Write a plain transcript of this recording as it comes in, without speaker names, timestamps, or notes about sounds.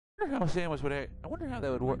wonder how Samus would. I wonder how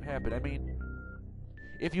that would happen. I mean,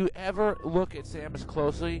 if you ever look at Samus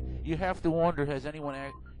closely, you have to wonder: has anyone?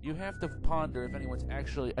 You have to ponder if anyone's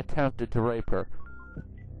actually attempted to rape her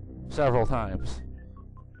several times.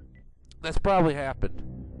 That's probably happened.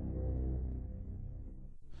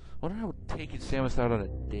 I wonder how taking Samus out on a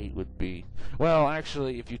date would be. Well,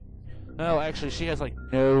 actually, she has like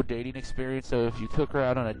no dating experience, so if you took her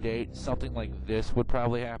out on a date, something like this would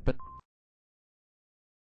probably happen.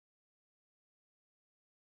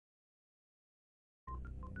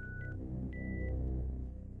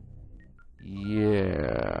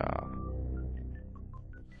 Yeah.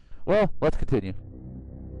 Well, let's continue.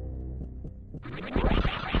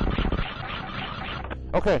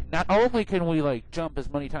 Okay, not only can we, like, jump as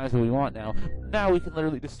many times as we want now we can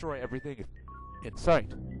literally destroy everything in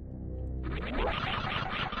sight.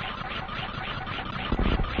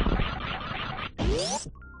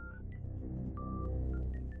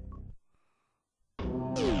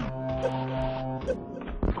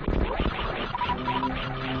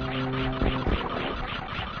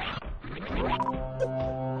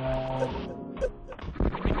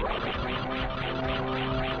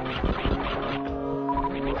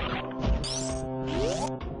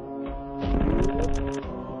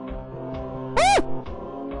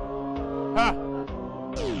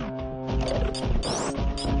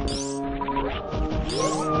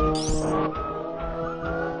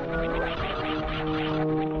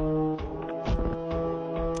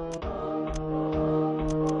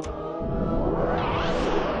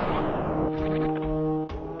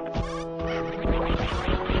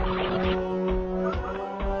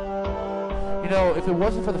 If it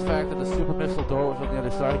wasn't for the fact that the super missile door was on the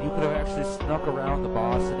other side, you could have actually snuck around the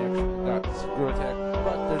boss and actually got the screw attack.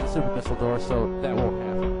 But there's a super missile door, so that won't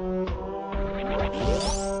happen.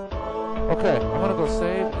 Okay, I'm gonna go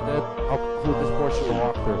save, and then I'll conclude this portion of the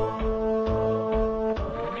walkthrough.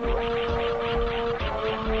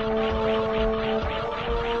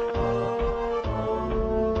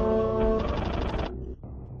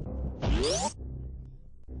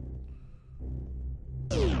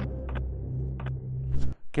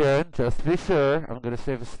 Again, just to be sure, I'm going to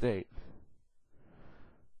save a state.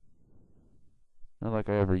 Not like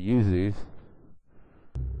I ever use these.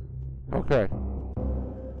 Okay.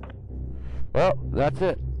 Well, that's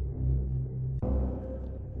it.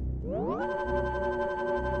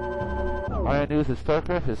 Iron News is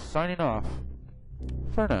StarCraft is signing off.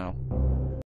 For now.